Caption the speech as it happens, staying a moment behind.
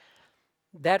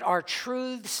that are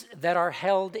truths that are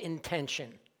held in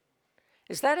tension.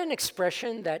 Is that an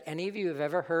expression that any of you have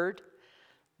ever heard?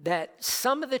 That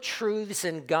some of the truths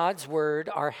in God's word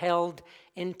are held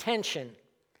in tension.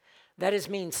 That is,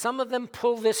 means some of them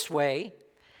pull this way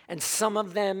and some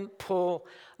of them pull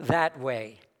that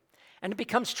way. And it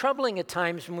becomes troubling at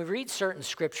times when we read certain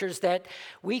scriptures that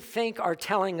we think are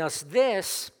telling us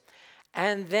this,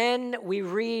 and then we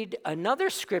read another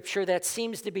scripture that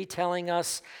seems to be telling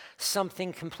us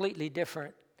something completely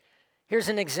different. Here's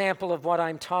an example of what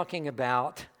I'm talking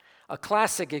about, a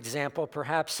classic example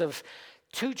perhaps of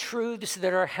two truths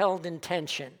that are held in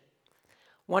tension.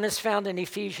 One is found in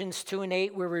Ephesians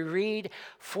 2:8, where we read,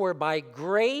 "For by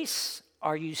grace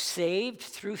are you saved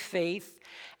through faith,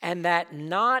 and that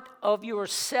not of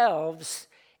yourselves,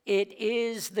 it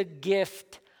is the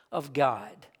gift of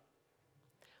God."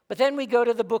 But then we go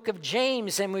to the book of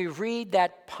James and we read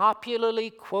that popularly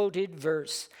quoted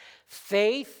verse,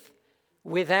 "Faith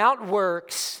without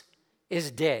works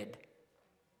is dead."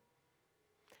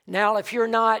 Now, if you're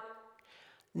not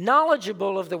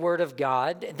knowledgeable of the Word of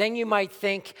God, then you might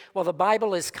think, well, the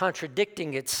Bible is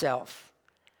contradicting itself.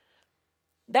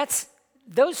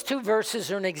 Those two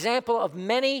verses are an example of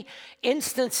many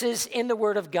instances in the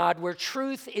Word of God where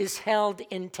truth is held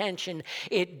in tension.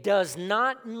 It does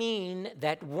not mean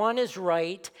that one is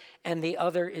right and the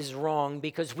other is wrong,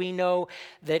 because we know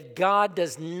that God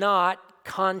does not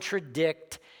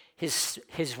contradict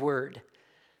His Word.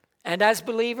 And as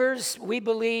believers, we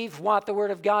believe what the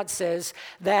Word of God says,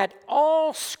 that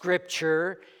all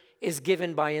Scripture is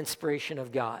given by inspiration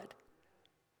of God.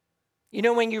 You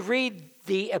know, when you read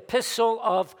the epistle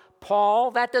of Paul,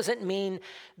 that doesn't mean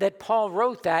that Paul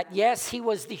wrote that. Yes, he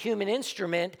was the human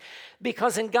instrument,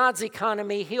 because in God's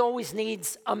economy, he always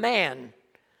needs a man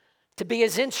to be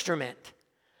his instrument.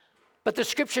 But the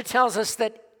Scripture tells us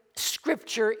that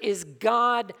Scripture is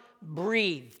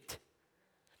God-breathed.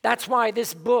 That's why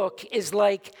this book is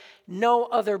like no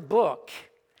other book.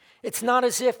 It's not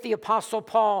as if the Apostle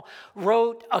Paul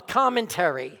wrote a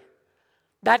commentary.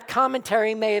 That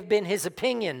commentary may have been his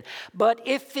opinion, but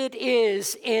if it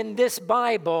is in this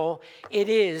Bible, it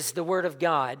is the Word of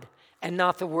God and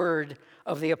not the word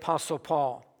of the Apostle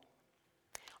Paul.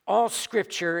 All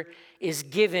Scripture is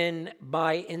given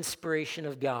by inspiration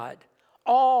of God.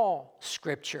 All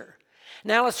Scripture.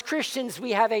 Now, as Christians,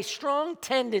 we have a strong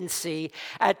tendency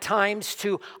at times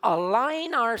to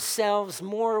align ourselves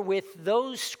more with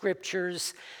those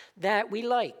Scriptures that we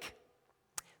like.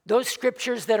 Those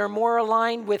Scriptures that are more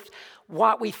aligned with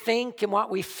what we think and what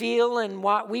we feel and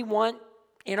what we want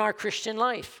in our Christian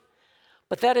life.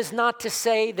 But that is not to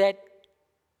say that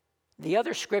the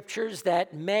other Scriptures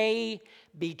that may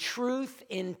be truth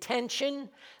in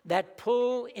tension, that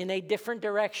pull in a different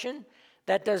direction,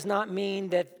 that does not mean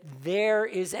that there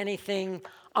is anything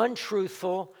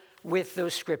untruthful with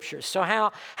those Scriptures. So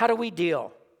how do we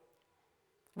deal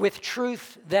with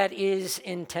truth that is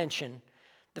in tension?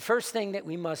 The first thing that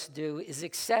we must do is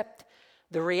accept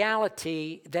the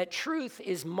reality that truth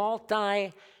is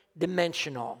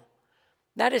multi-dimensional.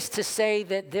 That is to say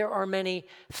that there are many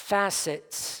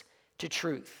facets to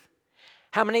truth.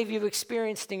 How many of you have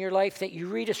experienced in your life that you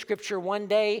read a scripture one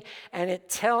day and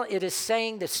it is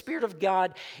saying, the Spirit of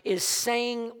God is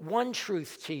saying one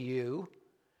truth to you,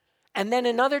 and then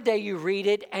another day you read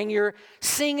it and you're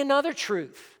seeing another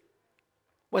truth?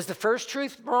 Was the first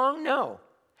truth wrong? No.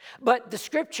 But the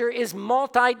Scripture is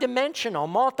multidimensional,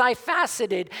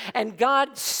 multifaceted, and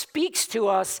God speaks to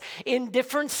us in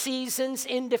different seasons,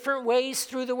 in different ways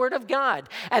through the Word of God.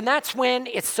 And that's when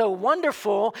it's so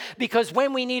wonderful, because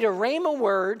when we need a rhema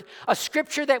word, a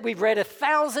Scripture that we've read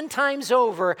 1,000 times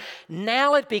over,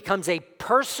 now it becomes a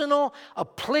personal,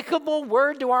 applicable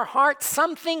word to our heart,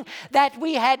 something that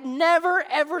we had never,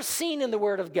 ever seen in the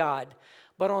Word of God.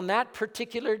 But on that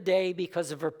particular day,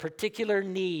 because of a particular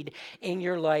need in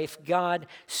your life, God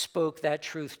spoke that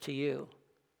truth to you.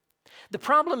 The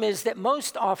problem is that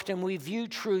most often we view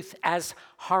truth as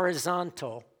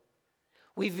horizontal.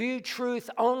 We view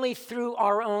truth only through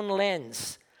our own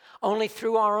lens, only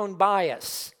through our own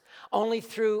bias, only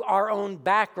through our own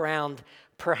background,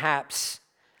 perhaps.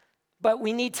 But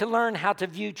we need to learn how to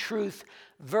view truth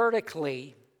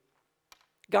vertically.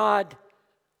 God,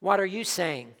 what are you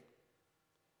saying?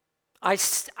 I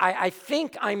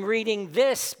think I'm reading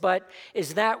this, but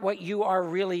is that what you are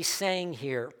really saying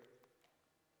here?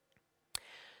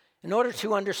 In order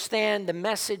to understand the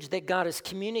message that God is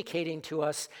communicating to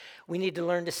us, we need to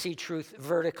learn to see truth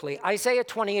vertically. Isaiah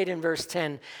 28 and verse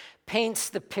 10 paints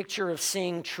the picture of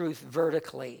seeing truth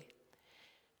vertically.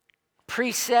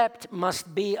 Precept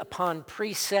must be upon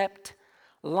precept,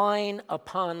 line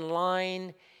upon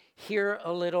line, here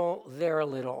a little, there a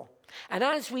little. And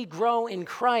as we grow in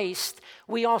Christ,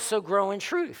 we also grow in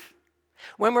truth.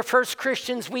 When we're first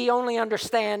Christians, we only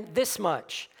understand this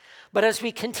much. But as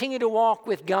we continue to walk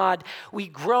with God, we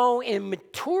grow in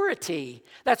maturity.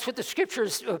 That's what the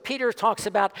scriptures, Peter talks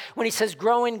about when he says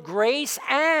grow in grace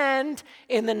and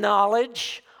in the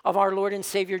knowledge of our Lord and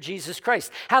Savior Jesus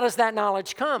Christ. How does that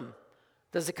knowledge come?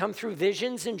 Does it come through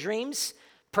visions and dreams?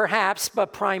 Perhaps,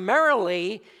 but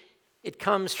primarily it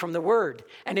comes from the Word.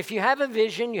 And if you have a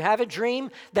vision, you have a dream,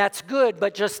 that's good,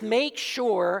 but just make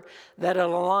sure that it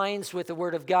aligns with the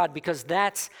Word of God, because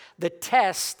that's the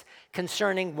test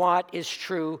concerning what is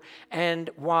true and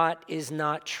what is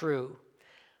not true.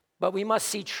 But we must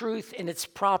see truth in its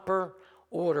proper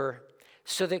order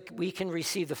so that we can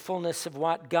receive the fullness of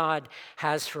what God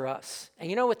has for us. And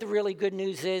you know what the really good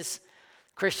news is,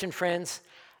 Christian friends?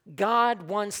 God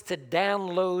wants to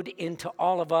download into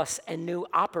all of us a new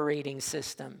operating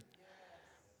system.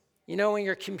 You know, when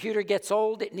your computer gets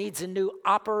old, it needs a new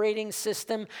operating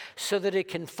system so that it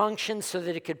can function, so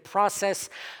that it could process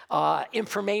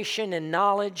information and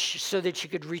knowledge, so that you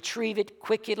could retrieve it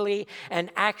quickly and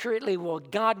accurately. Well,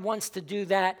 God wants to do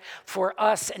that for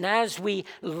us. And as we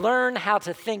learn how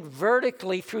to think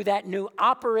vertically through that new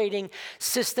operating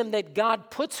system that God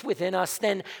puts within us,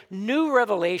 then new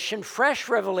revelation, fresh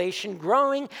revelation,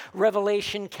 growing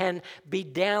revelation can be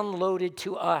downloaded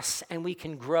to us, and we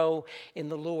can grow in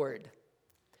the Lord.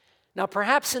 Now,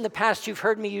 perhaps in the past you've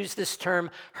heard me use this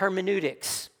term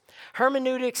hermeneutics.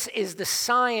 Hermeneutics is the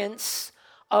science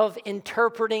of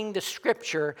interpreting the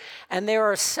Scripture, and there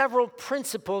are several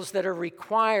principles that are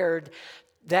required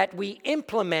that we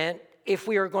implement if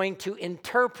we are going to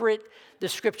interpret the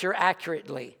Scripture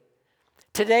accurately.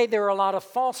 Today, there are a lot of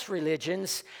false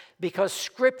religions because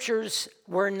Scriptures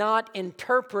were not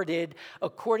interpreted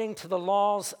according to the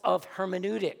laws of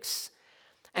hermeneutics.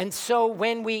 And so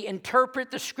when we interpret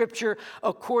the Scripture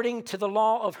according to the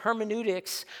law of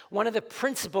hermeneutics, one of the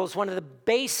principles, one of the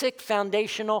basic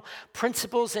foundational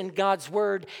principles in God's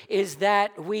Word is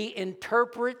that we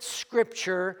interpret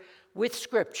Scripture with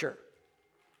Scripture.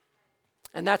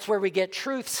 And that's where we get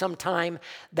truth sometime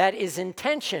that is in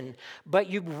tension. But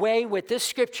you weigh what this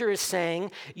Scripture is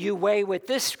saying, you weigh what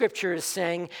this Scripture is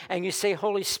saying, and you say,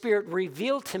 Holy Spirit,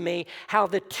 reveal to me how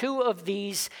the two of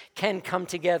these can come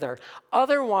together.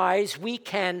 Otherwise, we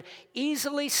can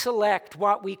easily select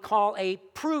what we call a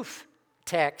proof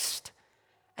text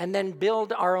and then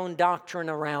build our own doctrine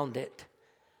around it.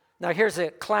 Now, here's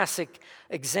a classic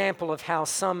example of how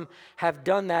some have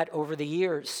done that over the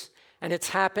years. And it's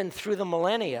happened through the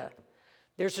millennia.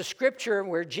 There's a scripture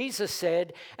where Jesus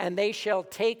said, and they shall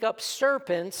take up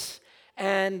serpents,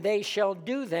 and they shall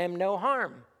do them no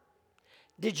harm.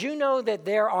 Did you know that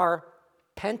there are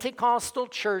Pentecostal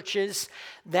churches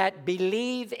that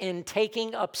believe in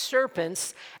taking up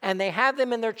serpents, and they have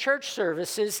them in their church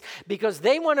services because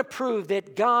they want to prove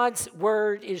that God's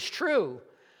word is true?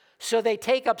 So they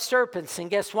take up serpents, and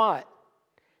guess what?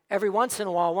 Every once in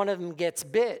a while, one of them gets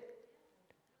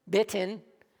bitten,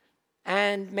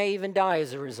 and may even die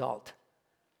as a result.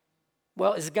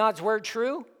 Well, is God's word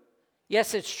true?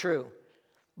 Yes, it's true.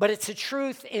 But it's a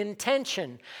truth in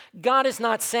tension. God is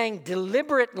not saying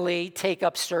deliberately take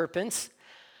up serpents.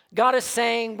 God is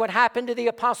saying what happened to the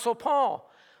Apostle Paul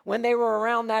when they were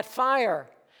around that fire,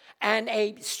 and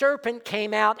a serpent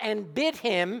came out and bit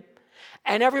him,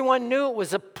 and everyone knew it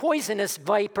was a poisonous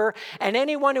viper, and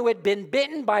anyone who had been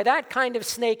bitten by that kind of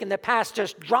snake in the past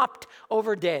just dropped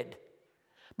over dead.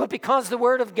 But because the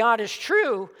word of God is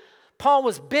true, Paul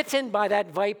was bitten by that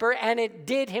viper, and it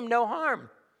did him no harm.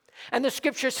 And the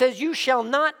scripture says, you shall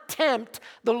not tempt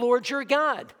the Lord your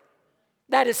God.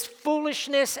 That is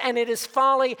foolishness, and it is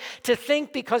folly to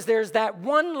think because there's that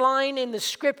one line in the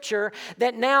scripture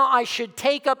that now I should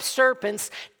take up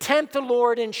serpents, tempt the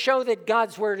Lord, and show that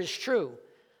God's word is true.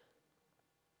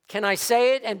 Can I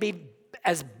say it and be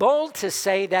as bold to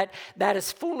say that that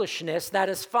is foolishness, that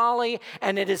is folly,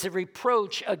 and it is a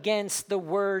reproach against the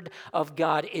word of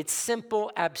God? It's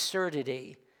simple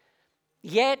absurdity.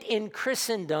 Yet in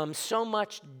Christendom, so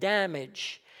much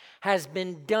damage has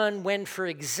been done when, for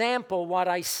example, what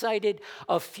I cited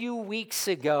a few weeks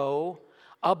ago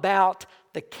about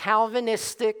the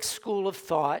Calvinistic school of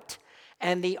thought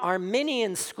and the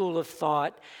Arminian school of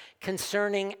thought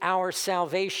concerning our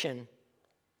salvation.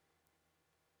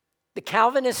 The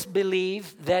Calvinists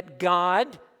believe that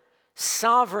God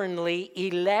sovereignly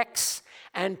elects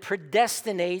and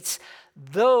predestinates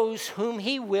those whom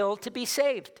he will to be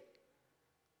saved.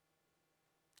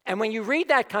 And when you read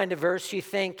that kind of verse, you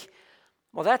think,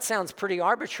 well, that sounds pretty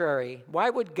arbitrary. Why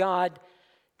would God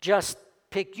just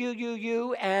pick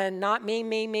you, and not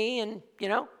me, and,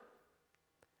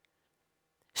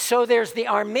 So there's the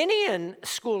Arminian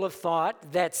school of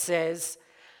thought that says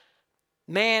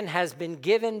man has been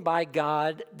given by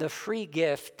God the free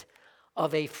gift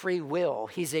of a free will.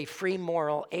 He's a free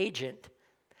moral agent.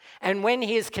 And when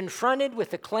he is confronted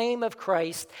with the claim of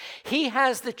Christ, he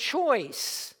has the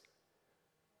choice.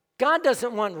 God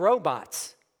doesn't want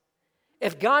robots.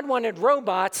 If God wanted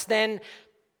robots, then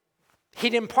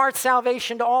he'd impart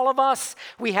salvation to all of us.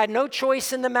 We had no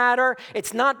choice in the matter.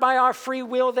 It's not by our free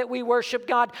will that we worship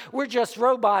God. We're just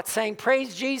robots saying,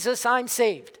 praise Jesus, I'm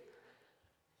saved.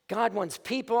 God wants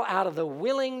people out of the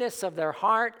willingness of their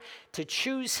heart to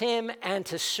choose him and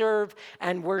to serve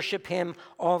and worship him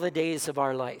all the days of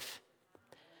our life.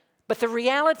 But the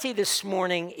reality this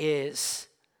morning is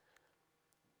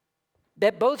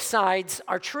that both sides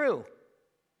are true.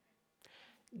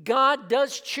 God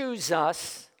does choose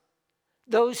us,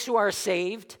 those who are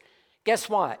saved. Guess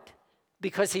what?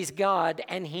 Because he's God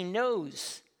and he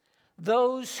knows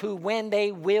those who, when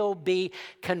they will be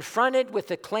confronted with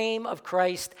the claim of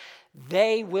Christ,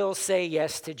 they will say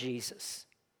yes to Jesus.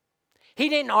 He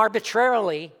didn't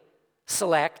arbitrarily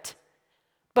select,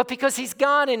 but because he's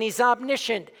God and he's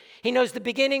omniscient, he knows the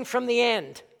beginning from the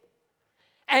end.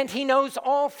 And he knows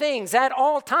all things at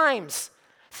all times,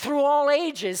 through all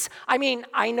ages. I mean,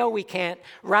 I know we can't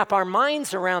wrap our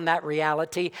minds around that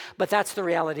reality, but that's the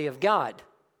reality of God.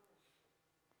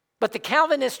 But the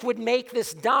Calvinist would make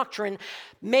this doctrine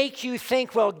make you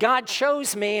think, well, God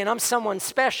chose me and I'm someone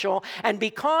special, and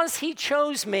because he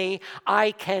chose me,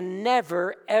 I can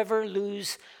never, ever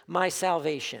lose my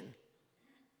salvation.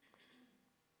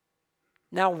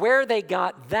 Now, where they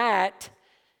got that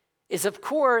is, of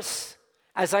course,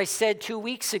 as I said 2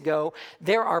 weeks ago,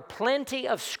 there are plenty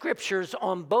of scriptures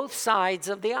on both sides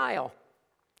of the aisle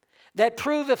that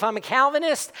prove if I'm a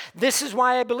Calvinist, this is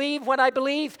why I believe what I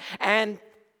believe, and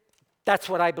that's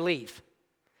what I believe.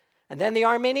 And then the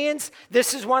Arminians,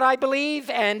 this is what I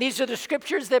believe, and these are the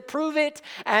scriptures that prove it,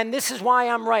 and this is why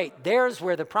I'm right. There's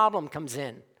where the problem comes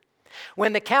in.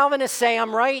 When the Calvinists say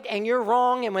I'm right and you're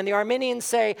wrong, and when the Arminians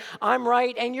say I'm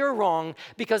right and you're wrong,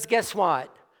 because guess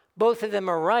what? Both of them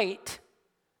are right,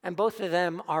 and both of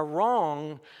them are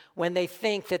wrong when they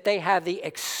think that they have the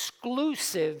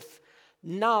exclusive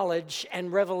knowledge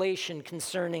and revelation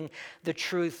concerning the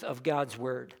truth of God's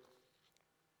word.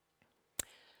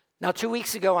 Now, 2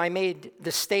 weeks ago, I made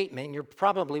the statement. You're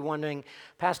probably wondering,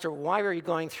 Pastor, why are you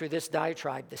going through this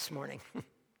diatribe this morning?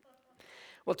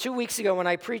 Well, 2 weeks ago, when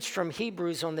I preached from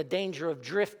Hebrews on the danger of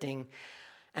drifting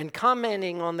and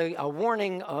commenting on a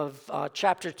warning of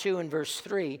chapter 2 and verse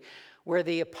 3, where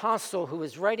the apostle who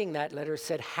was writing that letter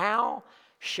said, how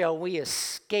shall we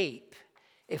escape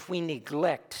if we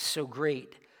neglect so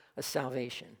great a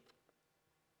salvation?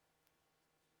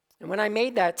 And when I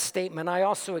made that statement, I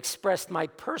also expressed my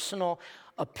personal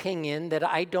opinion that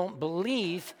I don't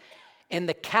believe in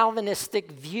the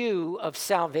Calvinistic view of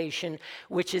salvation,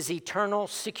 which is eternal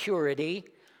security,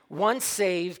 once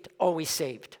saved, always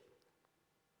saved.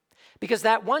 Because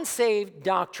that once saved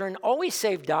doctrine, always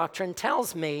saved doctrine,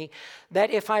 tells me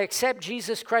that if I accept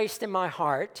Jesus Christ in my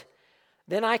heart,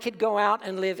 then I could go out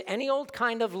and live any old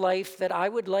kind of life that I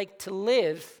would like to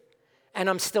live, and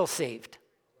I'm still saved.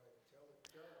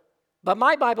 But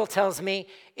my Bible tells me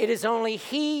it is only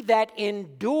he that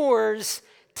endures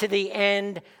to the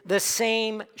end, the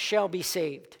same shall be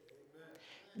saved.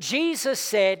 Jesus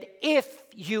said, if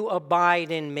you abide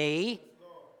in me,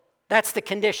 that's the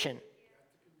condition,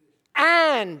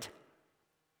 and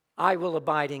I will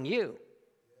abide in you.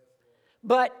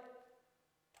 But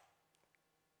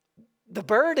the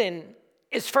burden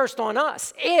is first on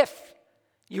us, if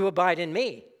you abide in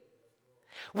me.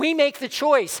 We make the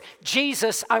choice.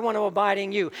 Jesus, I want to abide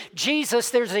in you.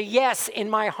 Jesus, there's a yes in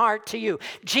my heart to you.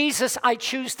 Jesus, I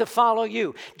choose to follow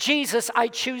you. Jesus, I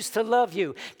choose to love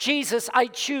you. Jesus, I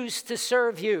choose to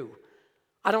serve you.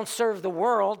 I don't serve the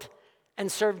world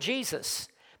and serve Jesus,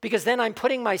 because then I'm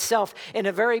putting myself in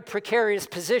a very precarious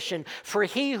position. For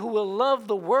he who will love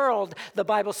the world, the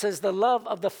Bible says the love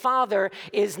of the Father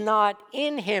is not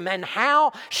in him. And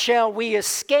how shall we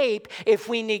escape if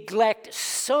we neglect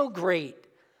so great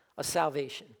a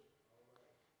salvation?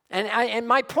 And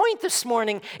my point this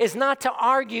morning is not to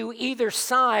argue either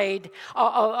side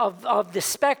of the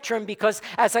spectrum, because,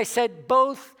 as I said,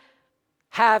 both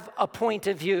have a point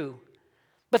of view.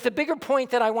 But the bigger point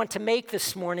that I want to make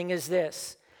this morning is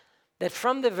this: that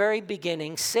from the very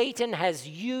beginning, Satan has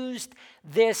used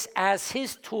this as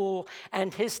his tool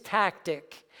and his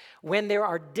tactic when there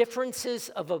are differences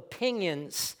of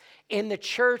opinions in the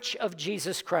church of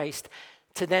Jesus Christ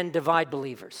to then divide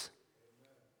believers.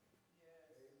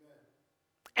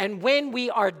 And when we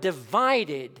are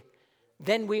divided,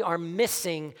 then we are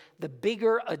missing the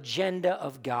bigger agenda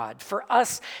of God. For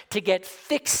us to get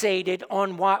fixated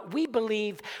on what we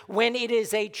believe when it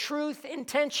is a truth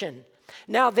intention.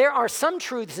 Now, there are some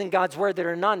truths in God's word that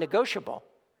are non-negotiable.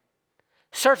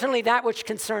 Certainly that which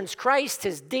concerns Christ,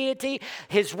 his deity,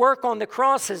 his work on the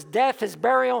cross, his death, his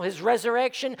burial, his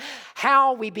resurrection,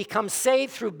 how we become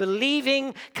saved through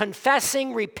believing,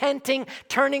 confessing, repenting,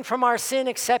 turning from our sin,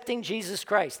 accepting Jesus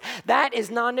Christ. That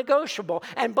is non-negotiable,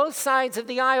 and both sides of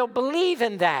the aisle believe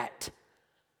in that.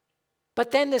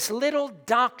 But then this little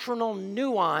doctrinal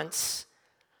nuance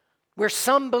where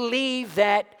some believe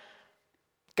that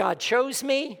God chose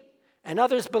me, and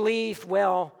others believe,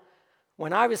 well,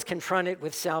 when I was confronted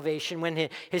with salvation, when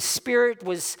his Spirit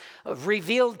was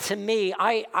revealed to me,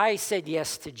 I said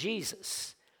yes to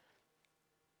Jesus.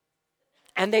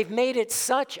 And they've made it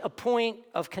such a point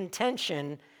of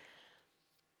contention.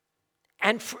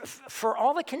 And for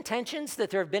all the contentions that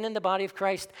there have been in the body of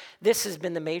Christ, this has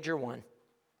been the major one.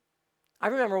 I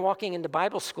remember walking into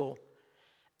Bible school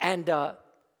and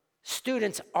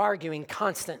students arguing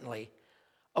constantly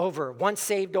over once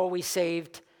saved, always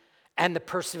saved, and the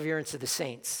perseverance of the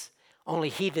saints. Only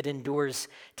he that endures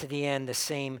to the end, the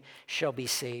same shall be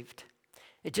saved.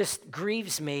 It just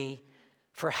grieves me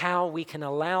for how we can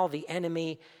allow the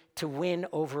enemy to win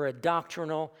over a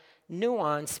doctrinal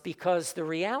nuance, because the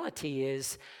reality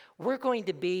is we're going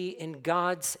to be in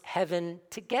God's heaven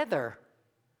together.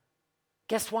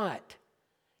 Guess what?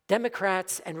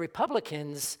 Democrats and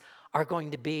Republicans are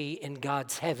going to be in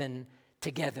God's heaven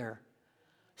together.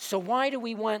 So why do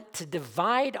we want to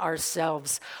divide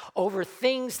ourselves over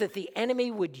things that the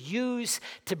enemy would use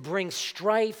to bring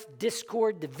strife,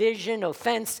 discord, division,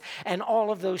 offense, and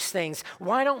all of those things?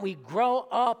 Why don't we grow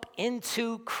up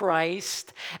into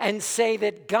Christ and say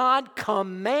that God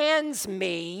commands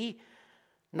me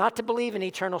not to believe in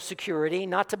eternal security,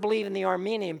 not to believe in the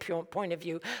Arminian point of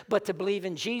view, but to believe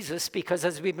in Jesus, because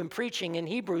as we've been preaching in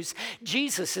Hebrews,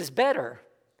 Jesus is better.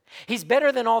 He's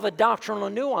better than all the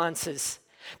doctrinal nuances.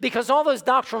 Because all those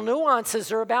doctrinal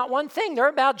nuances are about one thing. They're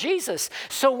about Jesus.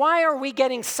 So why are we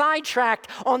getting sidetracked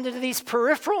onto these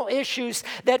peripheral issues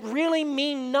that really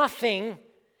mean nothing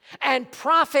and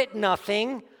profit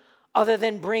nothing other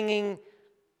than bringing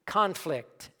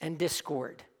conflict and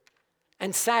discord?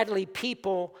 And sadly,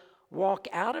 people walk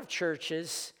out of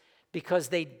churches because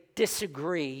they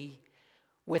disagree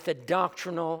with a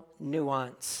doctrinal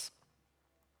nuance.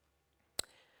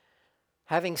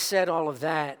 Having said all of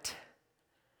that,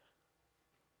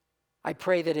 I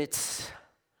pray that it's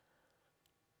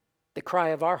the cry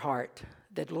of our heart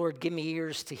that, Lord, give me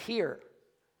ears to hear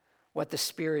what the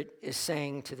Spirit is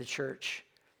saying to the church.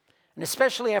 And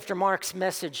especially after Mark's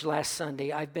message last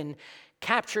Sunday, I've been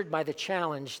captured by the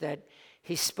challenge that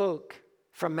he spoke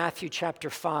from Matthew chapter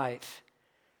 5.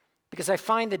 Because I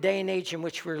find the day and age in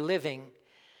which we're living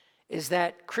is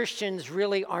that Christians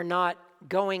really are not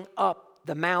going up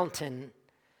the mountain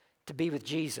to be with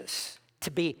Jesus,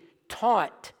 to be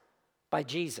taught by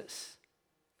Jesus.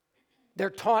 They're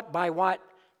taught by what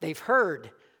they've heard.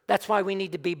 That's why we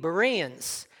need to be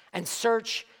Bereans and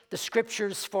search the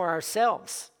scriptures for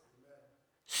ourselves.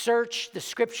 Search the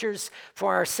scriptures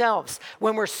for ourselves.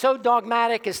 When we're so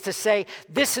dogmatic as to say,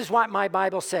 this is what my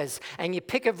Bible says, and you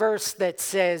pick a verse that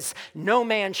says, no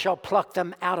man shall pluck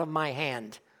them out of my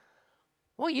hand.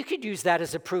 Well, you could use that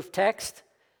as a proof text.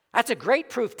 That's a great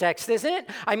proof text, isn't it?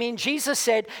 I mean, Jesus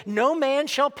said, no man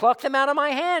shall pluck them out of my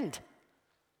hand.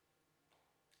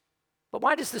 But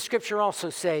why does the scripture also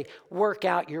say, work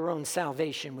out your own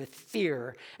salvation with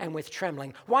fear and with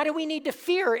trembling? Why do we need to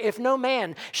fear if no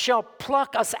man shall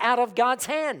pluck us out of God's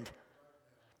hand?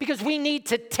 Because we need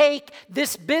to take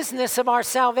this business of our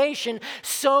salvation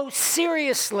so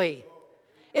seriously.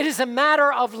 It is a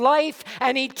matter of life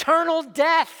and eternal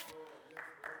death.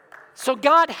 So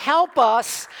God help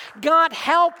us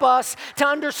to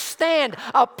understand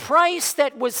a price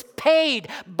that was paid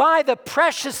by the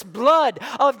precious blood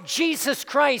of Jesus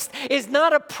Christ is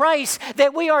not a price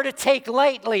that we are to take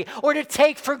lightly or to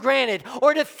take for granted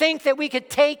or to think that we could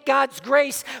take God's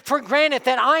grace for granted,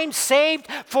 that I'm saved,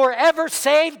 forever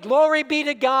saved, glory be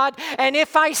to God, and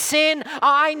if I sin,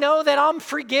 I know that I'm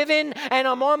forgiven and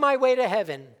I'm on my way to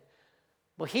heaven.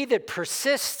 Well, he that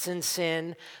persists in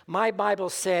sin, my Bible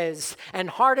says, and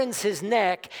hardens his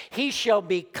neck, he shall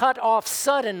be cut off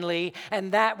suddenly,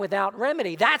 and that without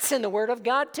remedy. That's in the Word of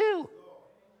God too.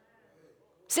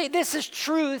 See, this is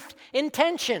truth in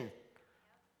tension.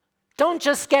 Don't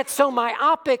just get so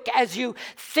myopic as you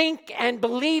think and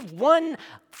believe one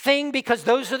thing because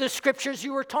those are the scriptures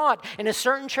you were taught in a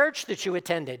certain church that you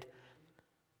attended.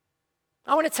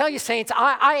 I want to tell you, saints,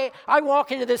 I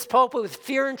walk into this pulpit with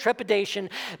fear and trepidation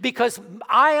because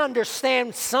I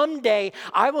understand someday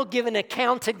I will give an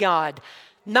account to God.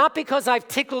 Not because I've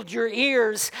tickled your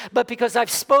ears, but because I've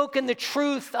spoken the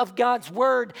truth of God's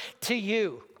word to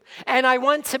you. And I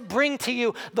want to bring to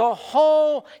you the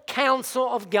whole counsel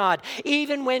of God,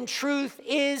 even when truth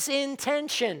is in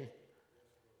tension.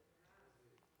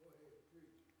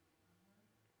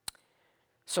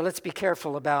 So let's be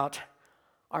careful about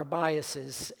our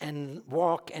biases and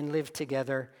walk and live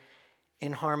together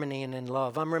in harmony and in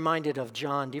love. I'm reminded of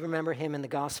John. Do you remember him in the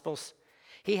Gospels?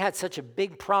 He had such a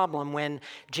big problem when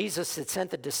Jesus had sent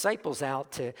the disciples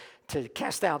out to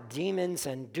cast out demons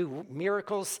and do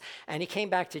miracles. And he came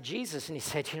back to Jesus and he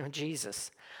said,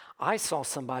 Jesus, I saw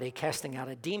somebody casting out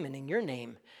a demon in your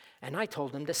name. And I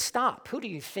told him to stop. Who do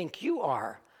you think you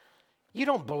are? You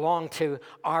don't belong to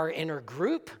our inner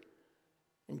group.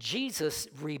 And Jesus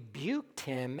rebuked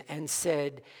him and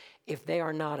said, if they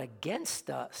are not against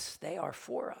us, they are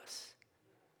for us.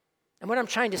 And what I'm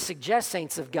trying to suggest,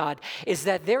 saints of God, is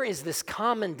that there is this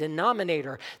common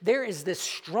denominator. There is this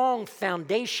strong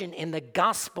foundation in the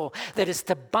gospel that is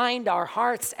to bind our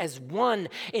hearts as one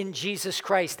in Jesus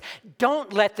Christ.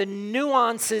 Don't let the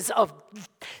nuances of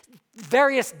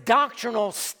various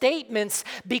doctrinal statements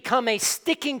become a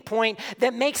sticking point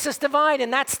that makes us divide.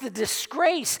 And that's the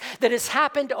disgrace that has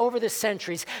happened over the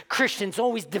centuries. Christians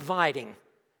always dividing.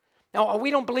 Now,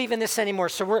 we don't believe in this anymore,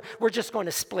 so we're just going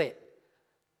to split.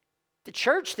 The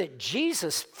church that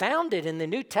Jesus founded in the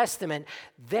New Testament,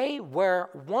 they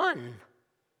were one,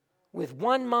 with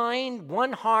one mind,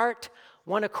 one heart,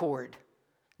 one accord.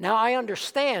 Now, I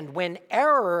understand when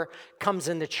error comes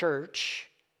in the church,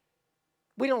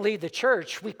 we don't leave the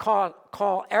church, we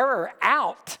call error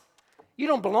out. You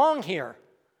don't belong here.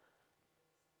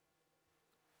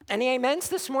 Any amens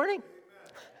this morning?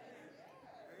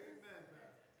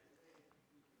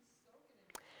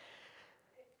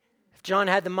 If John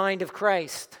had the mind of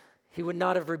Christ, he would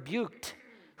not have rebuked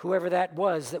whoever that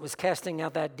was casting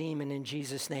out that demon in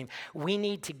Jesus' name. We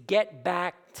need to get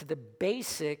back to the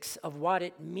basics of what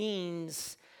it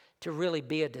means to really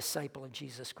be a disciple of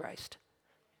Jesus Christ.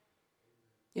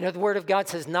 You know, the Word of God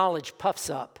says knowledge puffs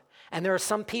up. And there are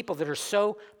some people that are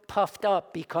so puffed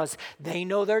up because they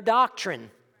know their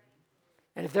doctrine.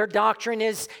 And if their doctrine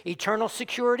is eternal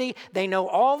security, they know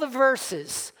all the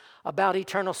verses about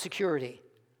eternal security.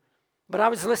 But I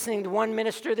was listening to one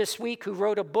minister this week who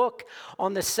wrote a book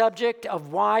on the subject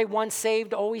of why once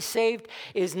saved, always saved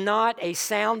is not a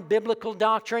sound biblical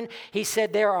doctrine. He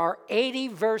said there are 80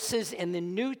 verses in the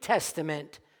New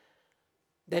Testament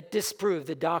that disprove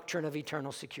the doctrine of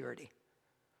eternal security.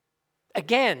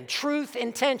 Again, truth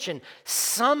and tension.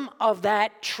 Some of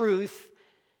that truth,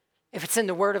 if it's in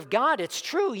the Word of God, it's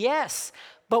true, yes.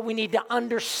 But we need to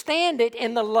understand it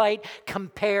in the light,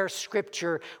 compare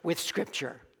Scripture with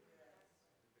Scripture.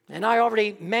 And I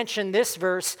already mentioned this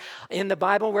verse in the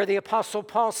Bible where the Apostle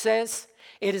Paul says,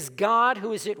 it is God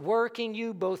who is at work in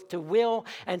you both to will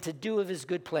and to do of his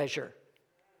good pleasure.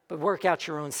 But work out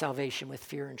your own salvation with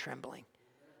fear and trembling.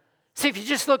 See, if you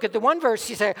just look at the one verse,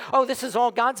 you say, oh, this is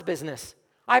all God's business.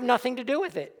 I have nothing to do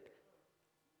with it.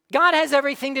 God has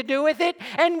everything to do with it,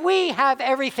 and we have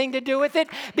everything to do with it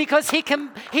because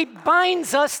he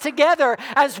binds us together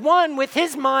as one with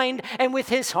his mind and with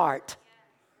his heart.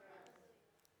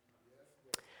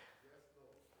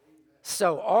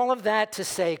 So all of that to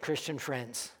say, Christian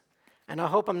friends, and I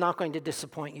hope I'm not going to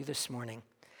disappoint you this morning,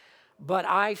 but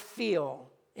I feel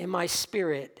in my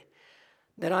spirit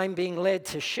that I'm being led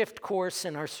to shift course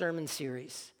in our sermon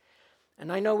series.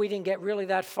 And I know we didn't get really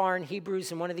that far in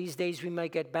Hebrews, and one of these days we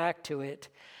might get back to it,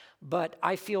 but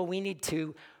I feel we need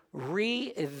to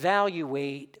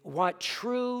reevaluate what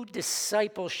true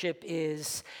discipleship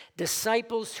is,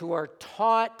 disciples who are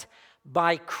taught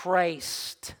by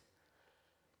Christ.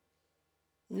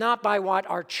 Not by what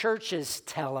our churches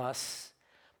tell us,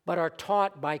 but are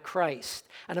taught by Christ.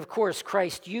 And of course,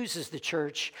 Christ uses the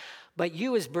church, but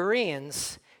you as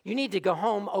Bereans, you need to go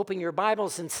home, open your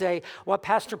Bibles and say, what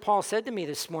Pastor Paul said to me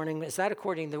this morning, is that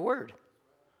according to the Word?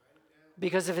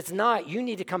 Because if it's not, you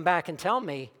need to come back and tell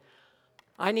me.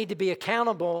 I need to be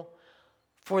accountable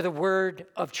for the word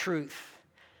of truth.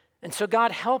 And so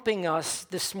God helping us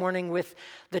this morning with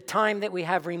the time that we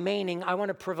have remaining, I want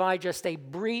to provide just a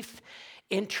brief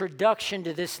introduction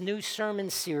to this new sermon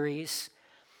series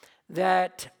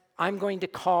that I'm going to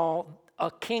call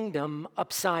A Kingdom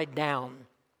Upside Down.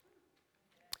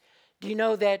 Do you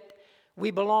know that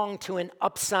we belong to an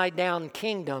upside down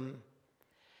kingdom?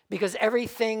 Because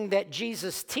everything that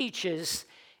Jesus teaches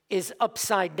is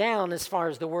upside down as far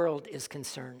as the world is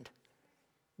concerned.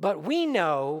 But we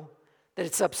know that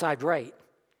it's upside right.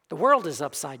 The world is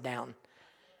upside down.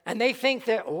 And they think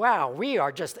that, wow,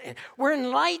 we're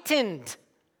enlightened.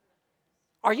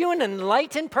 Are you an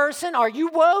enlightened person? Are you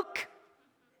woke?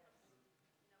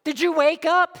 Did you wake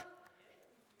up?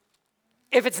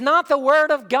 If it's not the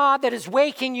Word of God that is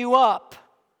waking you up,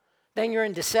 then you're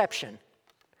in deception.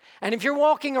 And if you're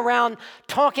walking around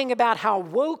talking about how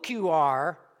woke you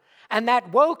are, and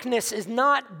that wokeness is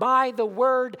not by the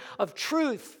word of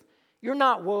truth, you're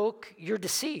not woke, you're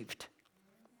deceived.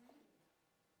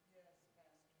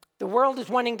 The world is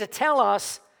wanting to tell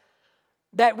us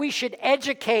that we should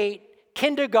educate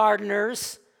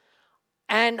kindergartners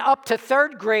and up to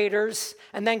third graders,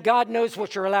 and then God knows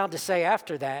what you're allowed to say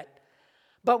after that.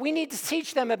 But we need to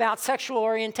teach them about sexual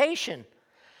orientation.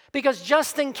 Because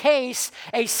just in case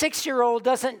a 6-year-old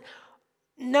doesn't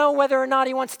know whether or not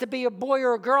he wants to be a boy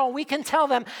or a girl, we can tell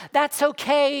them that's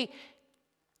okay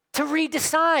to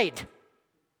redecide.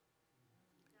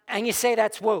 And you say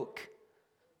that's woke.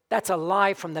 That's a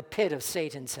lie from the pit of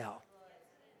Satan's hell.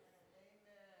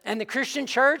 And the Christian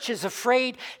church is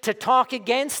afraid to talk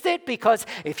against it because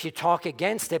if you talk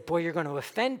against it, boy, you're going to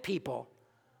offend people.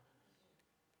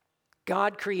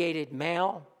 God created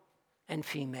male and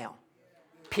female.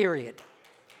 Period.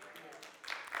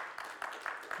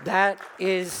 That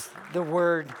is the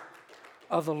word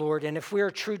of the Lord. And if we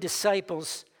are true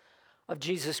disciples of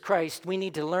Jesus Christ, we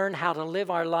need to learn how to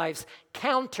live our lives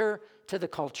counter to the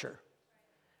culture.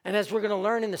 And as we're going to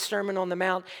learn in the Sermon on the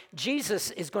Mount,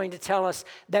 Jesus is going to tell us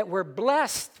that we're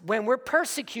blessed when we're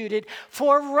persecuted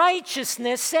for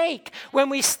righteousness' sake.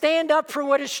 When we stand up for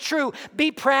what is true,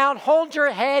 be proud, hold your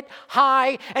head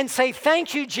high, and say,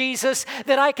 thank you, Jesus,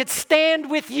 that I could stand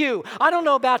with you. I don't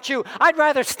know about you. I'd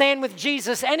rather stand with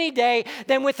Jesus any day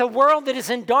than with a world that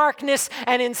is in darkness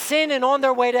and in sin and on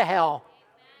their way to hell.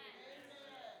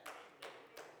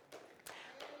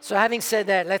 So having said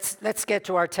that, let's get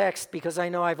to our text because I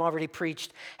know I've already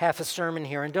preached half a sermon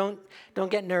here. And don't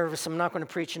get nervous. I'm not going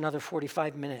to preach another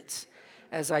 45 minutes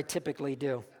as I typically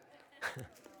do.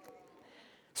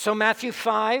 So Matthew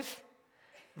 5,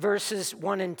 verses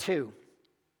 1 and 2.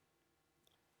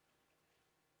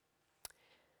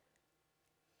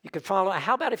 You could follow.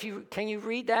 How about can you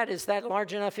read that? Is that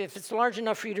large enough? If it's large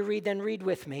enough for you to read, then read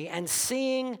with me. And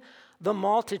seeing the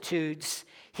multitudes,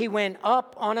 he went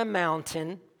up on a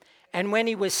mountain. And when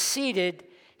he was seated,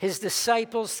 his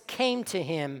disciples came to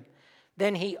him.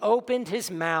 Then he opened his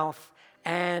mouth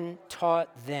and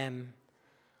taught them.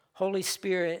 Holy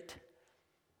Spirit,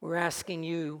 we're asking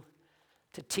you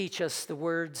to teach us the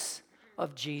words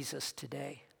of Jesus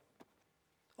today.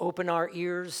 Open our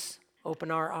ears,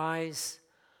 open our eyes,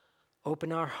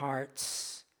 open our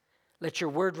hearts. Let your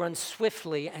word run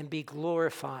swiftly and be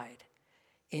glorified.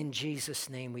 In Jesus'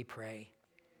 name we pray.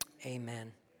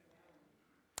 Amen.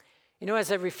 You know,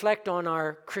 as I reflect on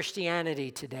our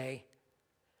Christianity today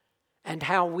and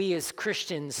how we as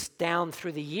Christians down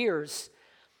through the years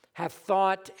have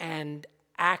thought and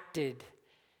acted,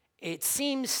 it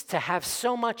seems to have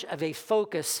so much of a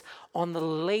focus on the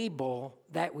label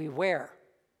that we wear.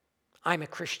 I'm a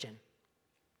Christian.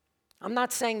 I'm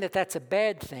not saying that that's a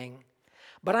bad thing,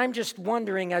 but I'm just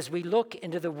wondering as we look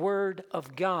into the Word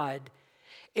of God,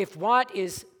 if what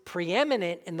is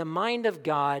preeminent in the mind of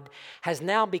God has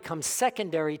now become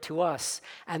secondary to us,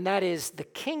 and that is the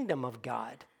kingdom of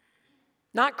God.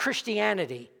 Not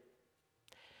Christianity,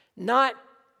 not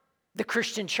the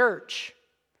Christian church,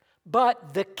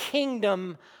 but the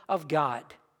kingdom of God.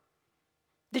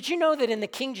 Did you know that in the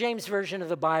King James Version of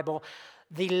the Bible,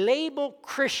 the label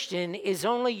Christian is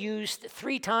only used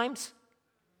 3 times?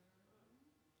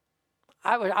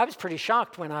 I was pretty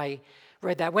shocked when I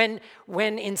read that. When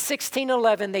in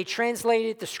 1611 they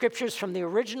translated the scriptures from the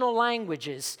original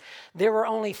languages, there were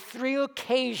only 3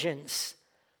 occasions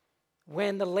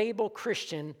when the label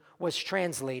Christian was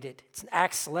translated. It's in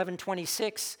Acts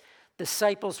 11:26.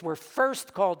 Disciples were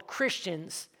first called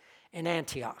Christians in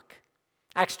Antioch.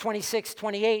 Acts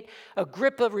 26:28,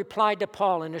 Agrippa replied to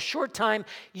Paul, in a short time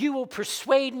you will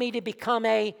persuade me to become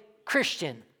a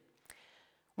Christian.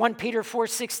 1 Peter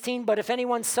 4:16, but if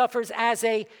anyone suffers as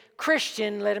a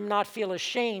Christian, let him not feel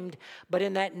ashamed, but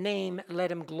in that name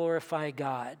let him glorify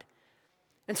God.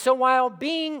 And so while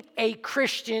being a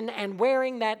Christian and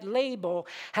wearing that label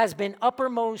has been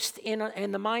uppermost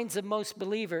in the minds of most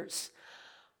believers,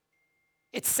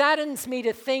 it saddens me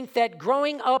to think that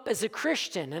growing up as a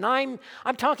Christian, and I'm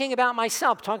talking about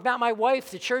myself, talking about my wife,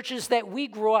 the churches that we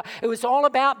grew up, it was all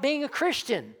about being a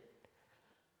Christian.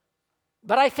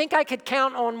 But I think I could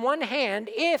count on one hand,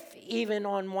 if even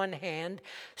on one hand,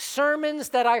 sermons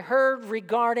that I heard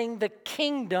regarding the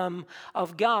kingdom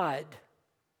of God.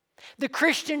 The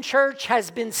Christian church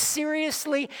has been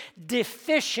seriously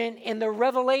deficient in the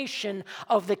revelation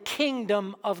of the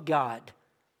kingdom of God.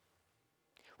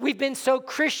 We've been so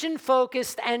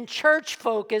Christian-focused and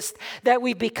church-focused that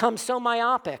we've become so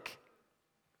myopic.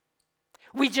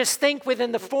 We just think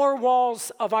within the four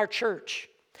walls of our church.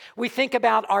 We think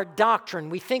about our doctrine.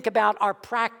 We think about our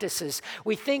practices.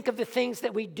 We think of the things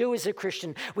that we do as a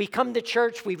Christian. We come to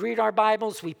church, we read our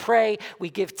Bibles, we pray,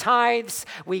 we give tithes,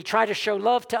 we try to show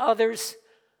love to others.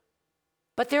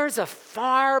 But there's a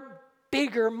far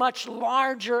bigger, much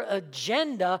larger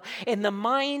agenda in the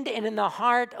mind and in the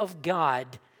heart of God.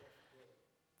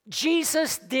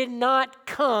 Jesus did not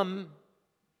come,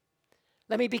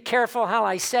 let me be careful how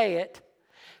I say it,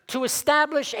 to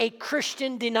establish a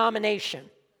Christian denomination.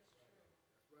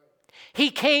 He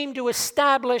came to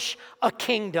establish a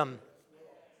kingdom.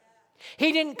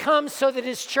 He didn't come so that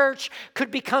his church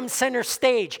could become center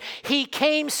stage. He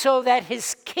came so that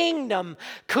his kingdom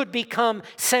could become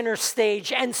center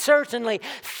stage. And certainly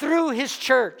through his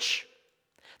church,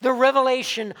 the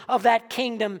revelation of that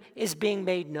kingdom is being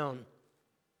made known.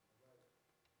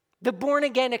 The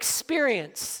born-again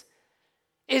experience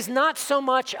is not so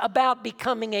much about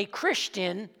becoming a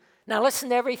Christian. Now listen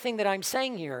to everything that I'm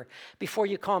saying here before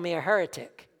you call me a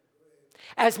heretic.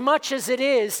 As much as it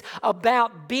is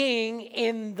about being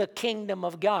in the kingdom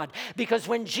of God. Because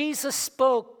when Jesus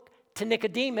spoke to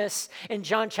Nicodemus in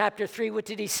John chapter 3, what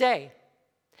did he say?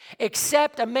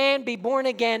 Except a man be born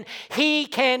again, he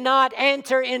cannot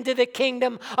enter into the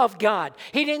kingdom of God.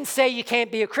 He didn't say you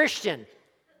can't be a Christian.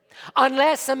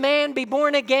 Unless a man be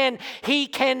born again, he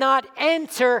cannot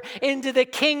enter into the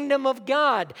kingdom of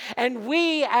God. And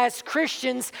we as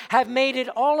Christians have made it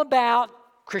all about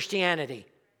Christianity.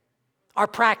 Our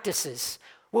practices,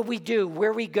 what we do,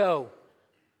 where we go.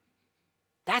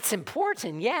 That's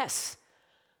important, yes.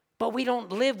 But we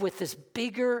don't live with this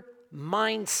bigger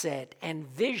mindset and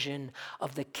vision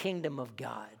of the kingdom of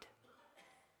God.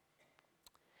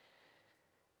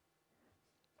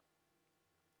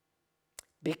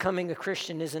 Becoming a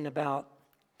Christian isn't about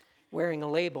wearing a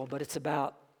label, but it's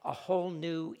about a whole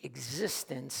new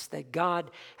existence that God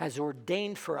has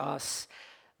ordained for us,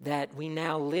 that we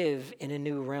now live in a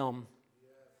new realm.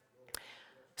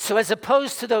 So as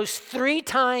opposed to those 3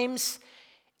 times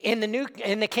in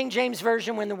the King James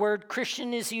Version when the word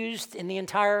Christian is used in the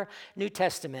entire New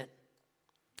Testament,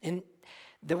 in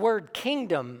the word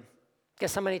kingdom,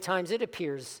 guess how many times it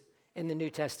appears in the New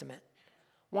Testament?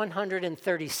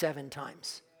 137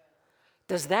 times.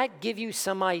 Does that give you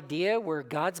some idea where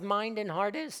God's mind and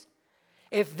heart is?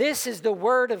 If this is the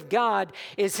word of God,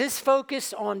 is his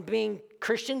focus on being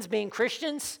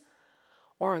Christians,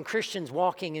 or on Christians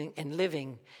walking and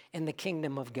living in the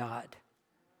kingdom of God?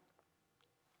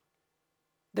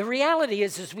 The reality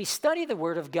is, as we study the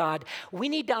word of God, we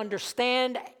need to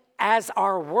understand as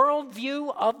our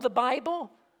worldview of the Bible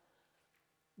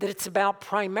that it's about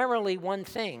primarily one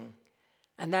thing.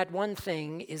 And that one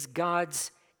thing is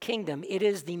God's kingdom. It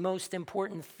is the most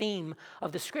important theme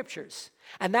of the scriptures.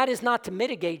 And that is not to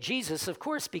mitigate Jesus, of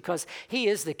course, because he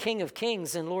is the King of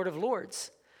kings and Lord of lords.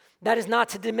 That is not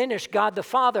to diminish God the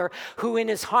Father, who in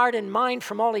his heart and mind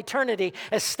from all eternity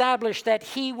established that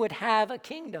he would have a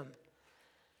kingdom.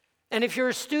 And if you're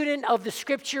a student of the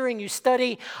scripture and you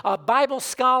study Bible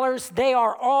scholars, they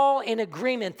are all in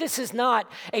agreement. This is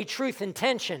not a truth in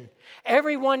tension.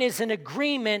 Everyone is in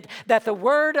agreement that the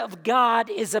word of God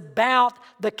is about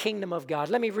the kingdom of God.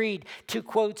 Let me read 2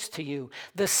 quotes to you.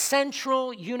 The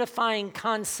central unifying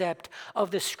concept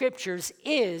of the scriptures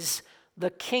is the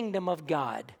kingdom of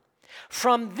God.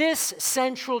 From this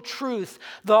central truth,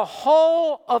 the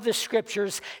whole of the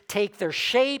scriptures take their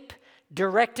shape,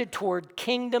 directed toward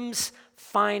kingdom's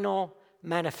final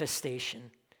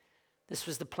manifestation. This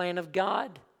was the plan of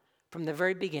God from the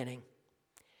very beginning.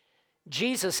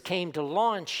 Jesus came to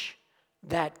launch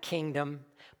that kingdom,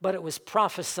 but it was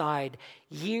prophesied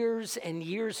years and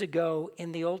years ago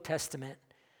in the Old Testament.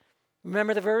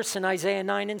 Remember the verse in Isaiah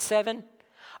 9 and 7?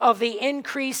 Of the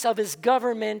increase of his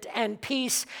government and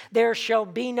peace there shall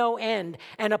be no end,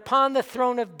 and upon the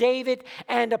throne of David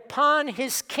and upon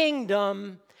his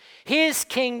kingdom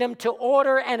to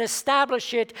order and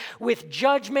establish it with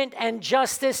judgment and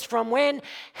justice from when?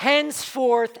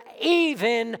 Henceforth,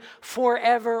 even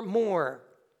forevermore.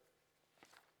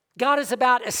 God is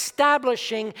about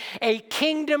establishing a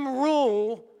kingdom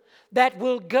rule that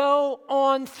will go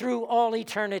on through all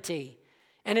eternity.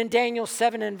 And in Daniel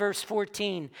 7 and verse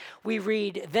 14, we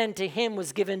read, "Then to him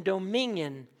was given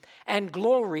dominion and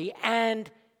glory and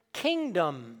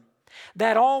kingdom,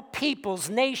 that all peoples,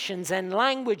 nations, and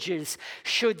languages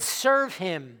should serve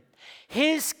him.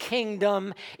 His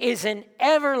kingdom is an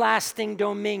everlasting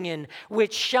dominion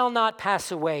which shall not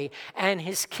pass away, and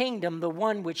his kingdom the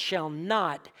one which shall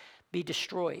not be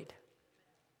destroyed.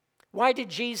 Why did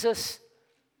Jesus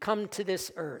come to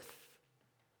this earth?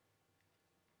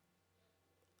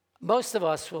 Most of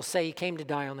us will say he came to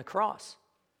die on the cross.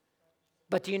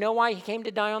 But do you know why he came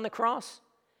to die on the cross?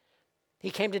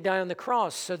 He came to die on the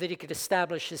cross so that he could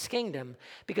establish his kingdom,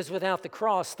 because without the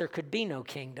cross, there could be no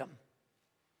kingdom.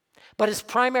 But his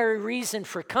primary reason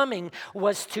for coming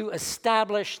was to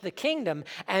establish the kingdom,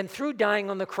 and through dying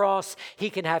on the cross, he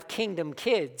can have kingdom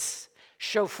kids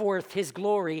show forth his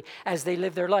glory as they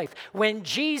live their life. When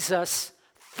Jesus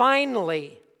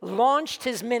finally launched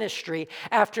his ministry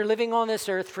after living on this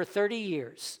earth for 30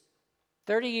 years,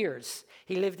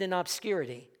 he lived in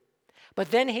obscurity. But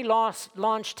then he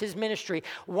launched his ministry.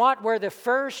 What were the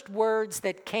first words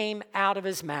that came out of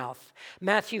his mouth?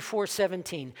 Matthew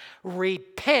 4:17.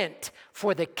 Repent,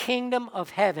 for the kingdom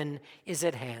of heaven is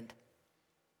at hand.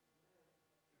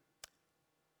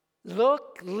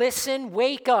 Look, listen,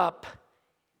 wake up.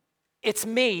 It's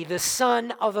me, the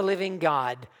Son of the living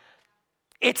God.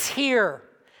 It's here.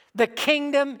 The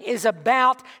kingdom is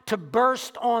about to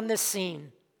burst on the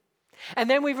scene. And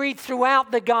then we read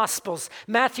throughout the Gospels,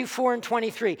 Matthew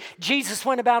 4:23. Jesus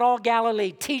went about all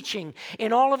Galilee, teaching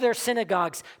in all of their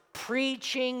synagogues,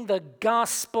 preaching the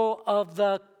gospel of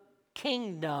the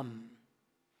kingdom.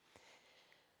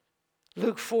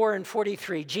 Luke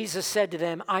 4:43, Jesus said to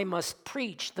them, I must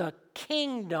preach the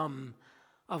kingdom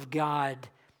of God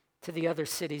to the other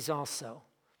cities also,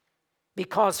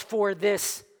 because for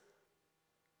this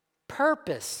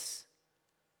purpose.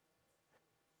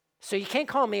 So you can't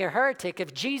call me a heretic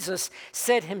if Jesus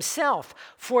said himself,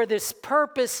 for this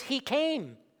purpose he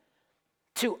came,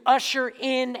 to usher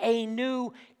in a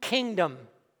new kingdom.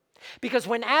 Because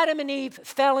when Adam and Eve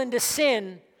fell into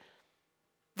sin,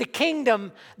 the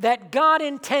kingdom that God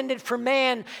intended for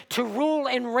man to rule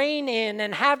and reign in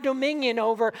and have dominion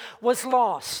over was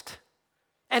lost.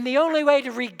 And the only way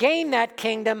to regain that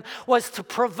kingdom was to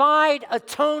provide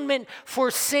atonement for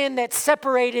sin that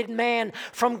separated man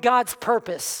from God's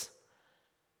purpose.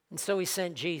 And so he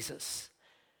sent Jesus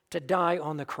to die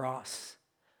on the cross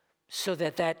so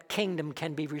that that kingdom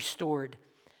can be restored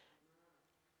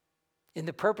in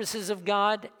the purposes of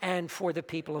God and for the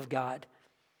people of God.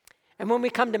 And when we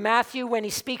come to Matthew, when he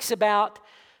speaks about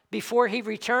before he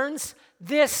returns,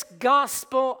 this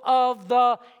gospel of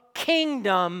the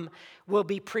kingdom will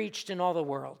be preached in all the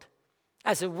world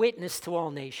as a witness to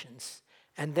all nations,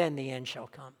 and then the end shall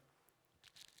come.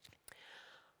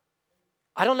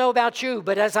 I don't know about you,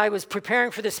 but as I was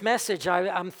preparing for this message,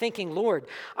 I'm thinking, Lord,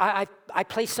 I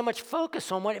place so much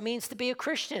focus on what it means to be a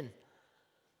Christian.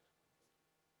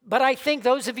 But I think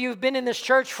those of you who've been in this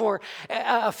church for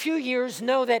a few years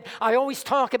know that I always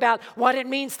talk about what it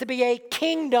means to be a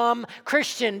kingdom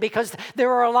Christian, because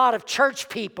there are a lot of church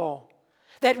people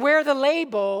that wear the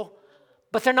label,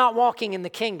 but they're not walking in the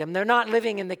kingdom. They're not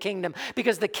living in the kingdom,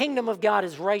 because the kingdom of God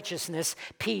is righteousness,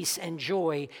 peace, and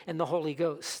joy in the Holy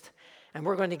Ghost. And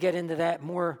we're going to get into that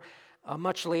more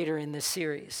much later in this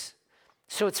series.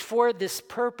 So it's for this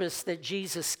purpose that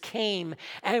Jesus came,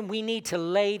 and we need to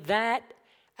lay that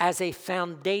as a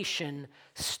foundation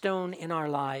stone in our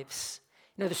lives.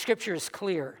 You know, the scripture is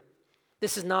clear.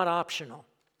 This is not optional.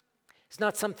 It's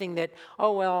not something that,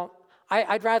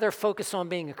 I'd rather focus on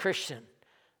being a Christian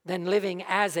than living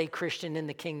as a Christian in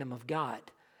the kingdom of God.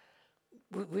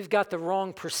 We've got the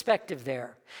wrong perspective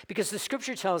there, because the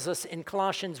scripture tells us in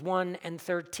Colossians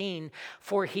 1:13,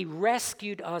 for he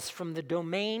rescued us from the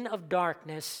domain of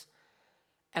darkness.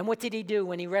 And what did he do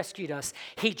when he rescued us?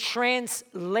 He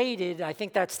translated, I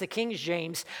think that's the King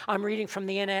James, I'm reading from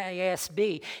the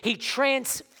NASB. He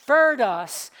transferred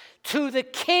us to the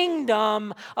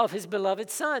kingdom of his beloved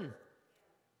Son.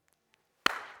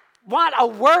 What a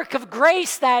work of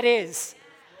grace that is.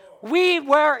 We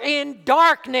were in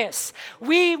darkness.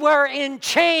 We were in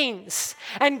chains.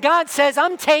 And God says,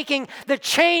 I'm taking the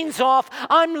chains off.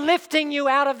 I'm lifting you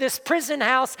out of this prison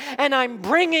house, and I'm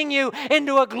bringing you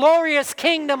into a glorious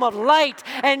kingdom of light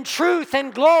and truth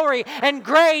and glory and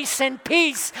grace and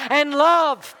peace and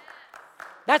love.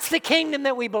 That's the kingdom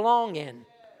that we belong in.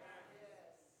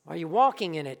 Are you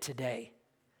walking in it today?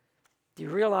 Do you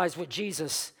realize what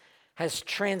Jesus has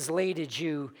translated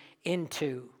you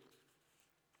into?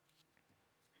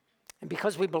 And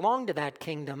because we belong to that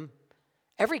kingdom,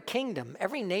 every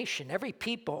nation, every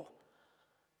people,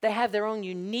 they have their own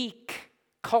unique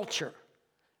culture.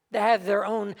 They have their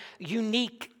own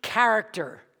unique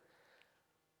character.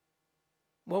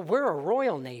 Well, we're a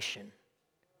royal nation,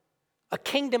 a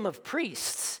kingdom of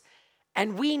priests,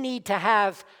 and we need to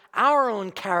have our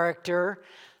own character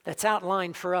that's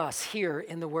outlined for us here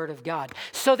in the Word of God.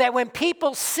 So that when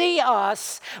people see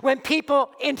us, when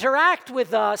people interact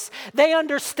with us, they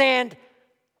understand,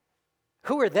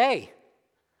 who are they?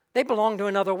 They belong to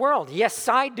another world. Yes,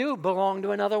 I do belong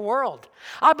to another world.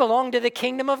 I belong to the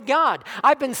kingdom of God.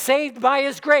 I've been saved by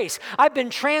His grace. I've been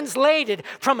translated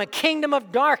from a kingdom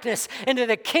of darkness into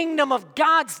the kingdom of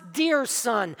God's dear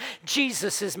Son.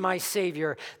 Jesus is my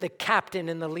Savior, the captain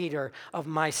and the leader of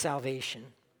my salvation.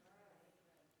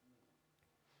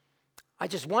 I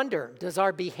just wonder, does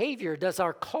our behavior, does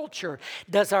our culture,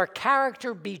 does our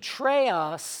character betray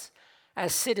us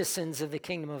as citizens of the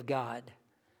kingdom of God?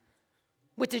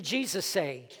 What did Jesus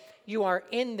say? You are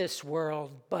in this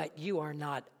world, but you are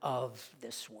not of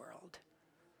this world.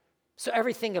 So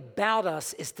everything about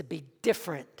us is to be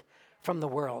different from the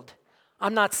world.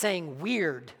 I'm not saying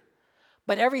weird,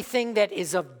 but everything that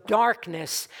is of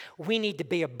darkness, we need to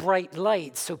be a bright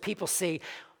light. So people say,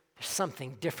 there's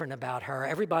something different about her.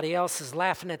 Everybody else is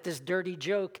laughing at this dirty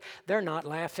joke. They're not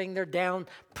laughing. They're down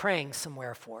praying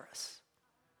somewhere for us.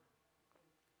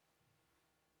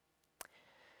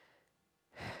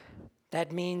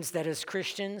 That means that as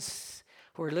Christians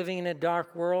who are living in a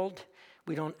dark world,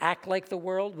 we don't act like the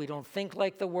world, we don't think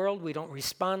like the world, we don't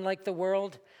respond like the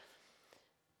world,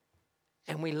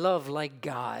 and we love like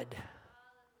God.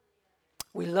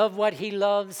 We love what He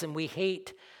loves and we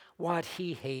hate what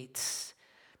He hates,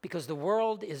 because the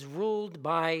world is ruled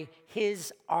by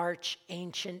His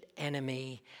arch-ancient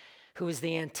enemy, who is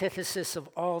the antithesis of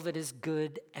all that is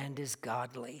good and is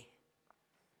godly.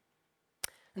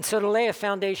 And so to lay a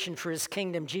foundation for His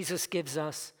kingdom, Jesus gives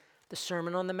us the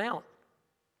Sermon on the Mount.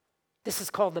 This is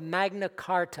called the Magna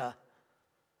Carta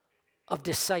of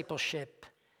discipleship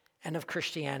and of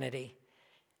Christianity.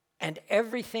 And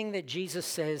everything that Jesus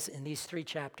says in these 3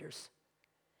 chapters,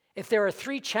 if there are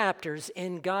 3 chapters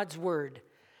in God's Word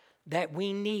that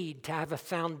we need to have a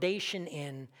foundation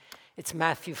in, it's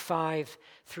Matthew 5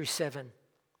 through 7.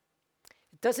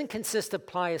 It doesn't consist of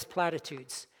pious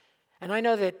platitudes. And I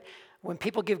know that when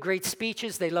people give great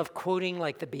speeches, they love quoting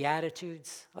like the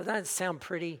Beatitudes. Oh, that sound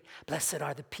pretty. Blessed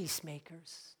are the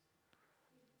peacemakers.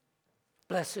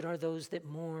 Blessed are those that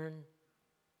mourn.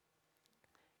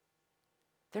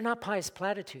 They're not pious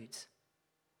platitudes.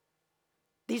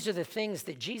 These are the things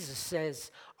that Jesus says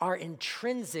are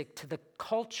intrinsic to the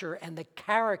culture and the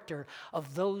character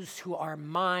of those who are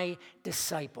my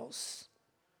disciples.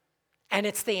 And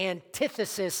it's the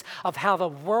antithesis of how the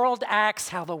world acts,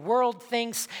 how the world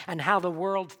thinks, and how the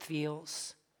world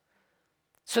feels.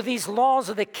 So these laws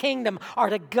of the kingdom are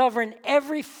to govern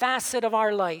every facet of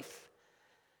our life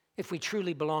if we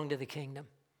truly belong to the kingdom.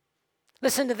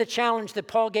 Listen to the challenge that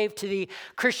Paul gave to the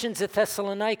Christians at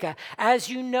Thessalonica. As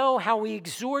you know how we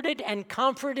exhorted and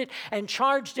comforted and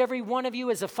charged every one of you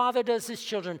as a father does his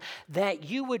children, that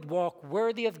you would walk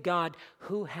worthy of God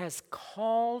who has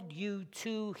called you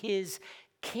to His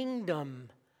kingdom.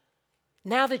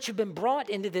 Now that you've been brought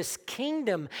into this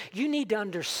kingdom, you need to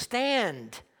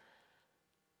understand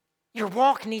your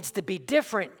walk needs to be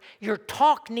different. Your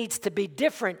talk needs to be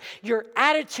different. Your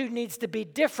attitude needs to be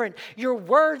different. Your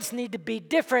words need to be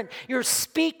different. Your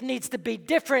speak needs to be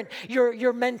different.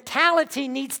 Your mentality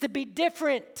needs to be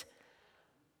different.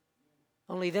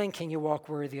 Only then can you walk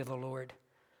worthy of the Lord.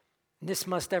 And this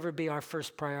must ever be our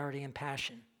first priority and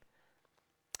passion.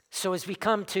 So as we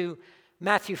come to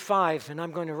Matthew 5, and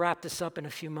I'm going to wrap this up in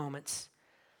a few moments,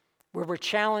 where we're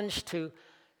challenged to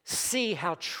see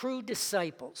how true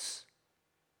disciples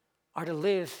are to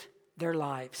live their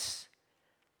lives,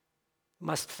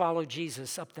 must follow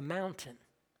Jesus up the mountain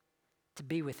to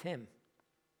be with Him.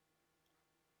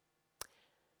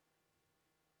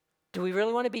 Do we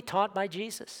really want to be taught by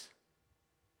Jesus?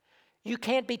 You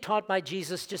can't be taught by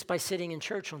Jesus just by sitting in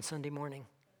church on Sunday morning.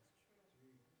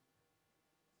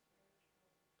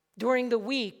 During the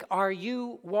week, are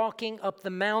you walking up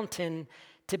the mountain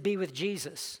to be with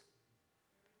Jesus?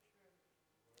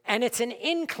 And it's an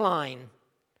incline.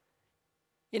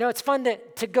 You know, it's fun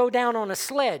to go down on a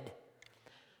sled.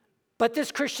 But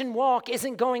this Christian walk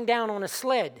isn't going down on a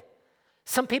sled.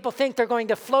 Some people think they're going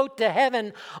to float to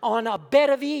heaven on a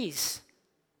bed of ease.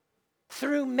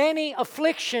 Through many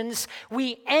afflictions,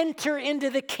 we enter into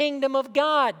the kingdom of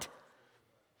God.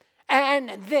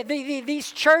 And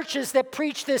these churches that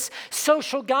preach this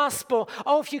social gospel,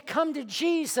 oh, if you come to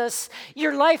Jesus,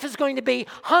 your life is going to be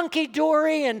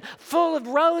hunky-dory and full of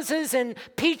roses and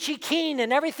peachy keen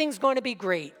and everything's going to be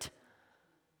great.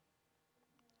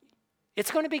 It's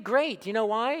going to be great. You know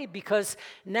why? Because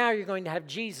now you're going to have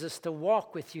Jesus to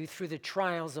walk with you through the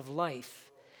trials of life.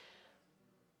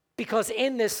 Because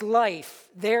in this life,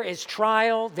 there is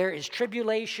trial, there is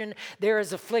tribulation, there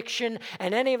is affliction,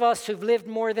 and any of us who've lived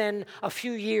more than a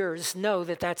few years know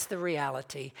that that's the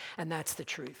reality and that's the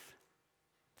truth.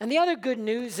 And the other good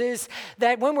news is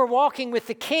that when we're walking with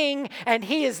the King and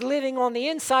He is living on the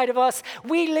inside of us,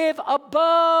 we live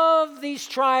above these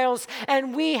trials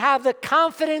and we have the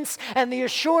confidence and the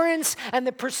assurance and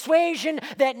the persuasion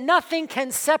that nothing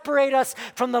can separate us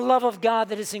from the love of God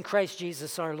that is in Christ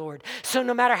Jesus our Lord. So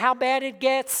no matter how bad it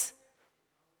gets,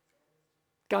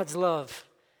 God's love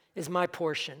is my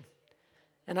portion.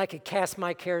 And I could cast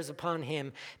my cares upon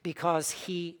Him because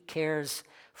He cares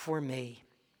for me.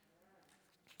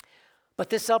 But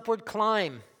this upward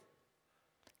climb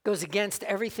goes against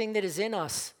everything that is in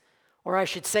us, or I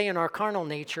should say in our carnal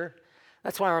nature.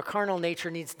 That's why our carnal nature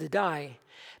needs to die.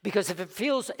 Because if it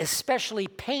feels especially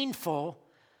painful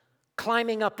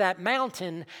climbing up that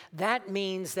mountain, that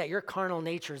means that your carnal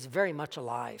nature is very much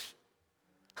alive.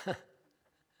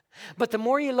 But the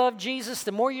more you love Jesus,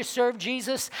 the more you serve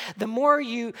Jesus, the more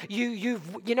you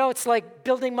know, it's like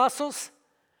building muscles.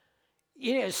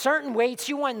 You know, certain weights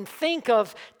you wouldn't think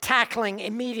of tackling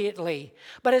immediately.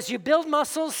 But as you build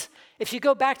muscles, if you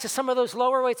go back to some of those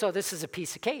lower weights, oh, this is a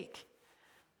piece of cake.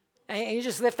 And you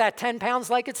just lift that 10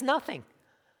 pounds like it's nothing.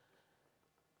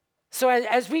 So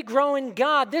as we grow in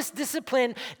God, this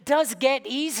discipline does get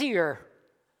easier.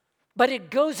 But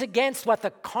it goes against what the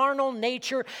carnal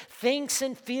nature thinks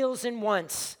and feels and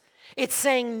wants. It's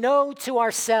saying no to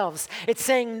ourselves. It's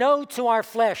saying no to our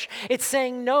flesh. It's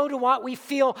saying no to what we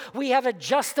feel we have a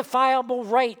justifiable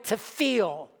right to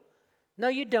feel. No,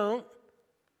 you don't.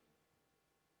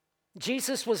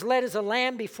 Jesus was led as a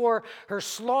lamb before her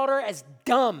slaughter as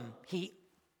dumb. He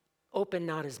opened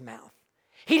not his mouth.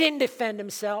 He didn't defend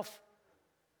himself.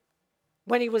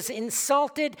 When he was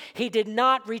insulted, he did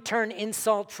not return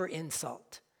insult for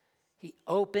insult. He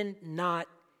opened not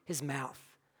his mouth.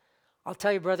 I'll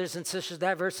tell you, brothers and sisters,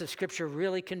 that verse of Scripture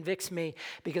really convicts me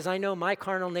because I know my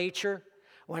carnal nature.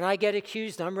 When I get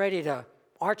accused, I'm ready to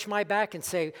arch my back and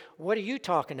say, what are you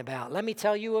talking about? Let me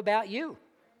tell you about you.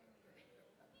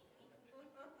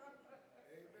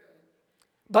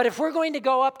 But if we're going to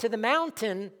go up to the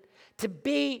mountain to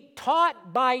be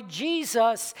taught by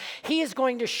Jesus, He is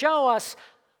going to show us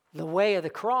the way of the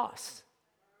cross,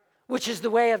 which is the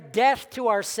way of death to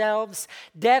ourselves,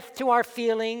 death to our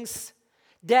feelings,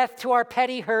 death to our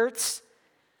petty hurts,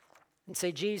 and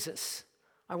say, Jesus,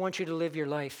 I want you to live your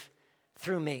life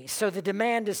through me. So the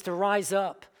demand is to rise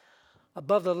up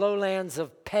above the lowlands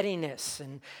of pettiness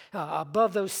and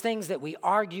above those things that we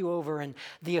argue over and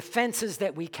the offenses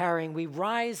that we carry. And we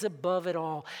rise above it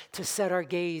all to set our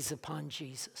gaze upon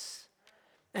Jesus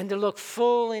and to look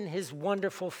full in His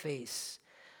wonderful face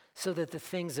so that the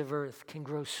things of earth can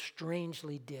grow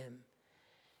strangely dim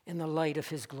in the light of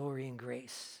His glory and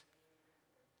grace.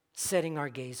 Setting our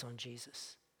gaze on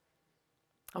Jesus.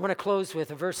 I want to close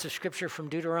with a verse of Scripture from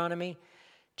Deuteronomy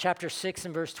chapter 6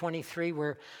 and verse 23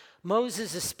 where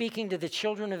Moses is speaking to the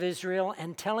children of Israel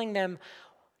and telling them,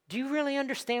 do you really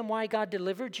understand why God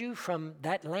delivered you from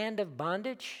that land of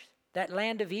bondage, that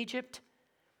land of Egypt?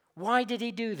 Why did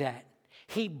He do that?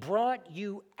 He brought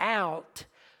you out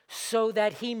so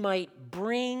that He might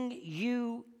bring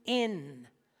you in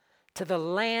to the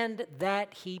land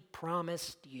that He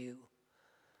promised you.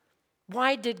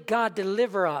 Why did God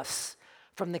deliver us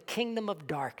from the kingdom of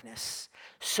darkness?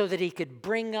 So that He could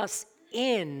bring us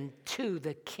into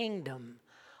the kingdom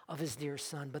of His dear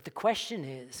Son. But the question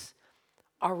is,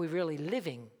 are we really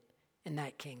living in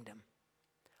that kingdom?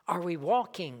 Are we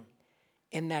walking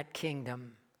in that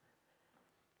kingdom?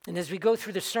 And as we go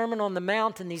through the Sermon on the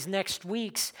Mount in these next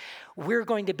weeks, we're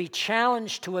going to be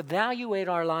challenged to evaluate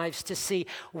our lives to see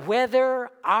whether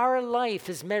our life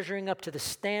is measuring up to the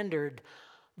standard,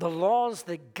 the laws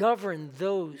that govern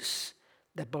those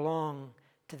that belong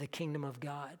to the kingdom of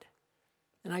God.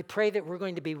 And I pray that we're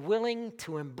going to be willing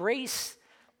to embrace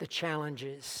the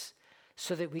challenges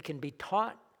so that we can be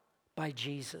taught by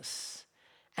Jesus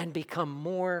and become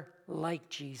more like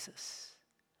Jesus.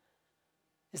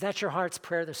 Is that your heart's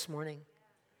prayer this morning?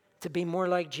 To be more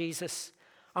like Jesus?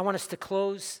 I want us to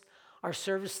close our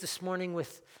service this morning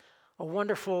with a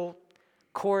wonderful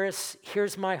chorus.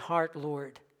 Here's my heart,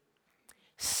 Lord.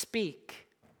 Speak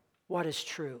what is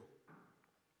true.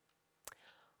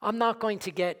 I'm not going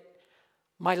to get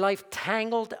my life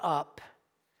tangled up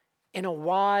in a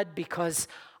wad because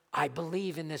I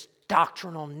believe in this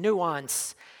doctrinal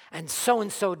nuance and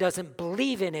so doesn't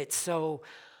believe in it, so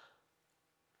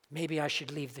maybe I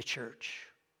should leave the church.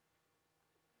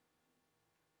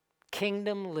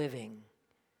 Kingdom living,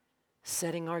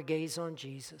 setting our gaze on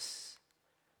Jesus.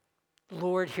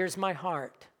 Lord, here's my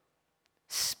heart.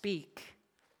 speak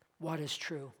what is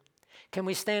true. Can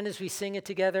we stand as we sing it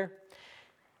together?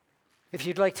 If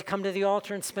you'd like to come to the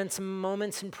altar and spend some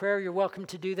moments in prayer, you're welcome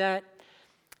to do that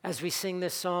as we sing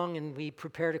this song and we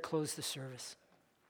prepare to close the service.